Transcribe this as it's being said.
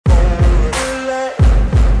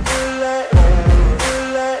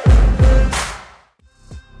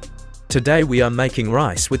Today we are making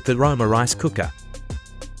rice with the Aroma rice cooker.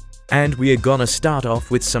 And we are gonna start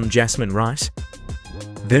off with some jasmine rice.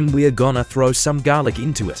 Then we are gonna throw some garlic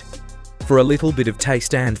into it for a little bit of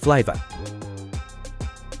taste and flavor.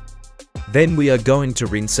 Then we are going to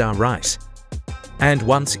rinse our rice. And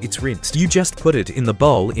once it's rinsed, you just put it in the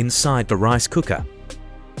bowl inside the rice cooker.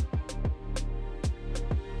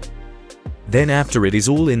 Then after it is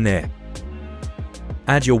all in there,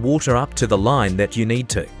 add your water up to the line that you need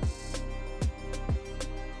to.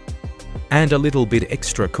 And a little bit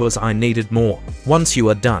extra cause I needed more. Once you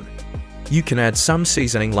are done, you can add some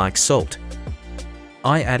seasoning like salt.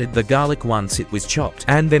 I added the garlic once it was chopped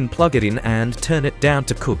and then plug it in and turn it down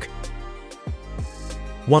to cook.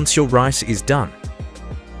 Once your rice is done,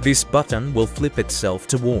 this button will flip itself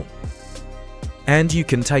to warm. And you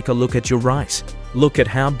can take a look at your rice. Look at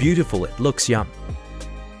how beautiful it looks, yum.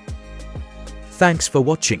 Thanks for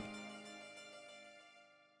watching.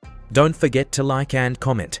 Don't forget to like and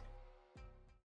comment.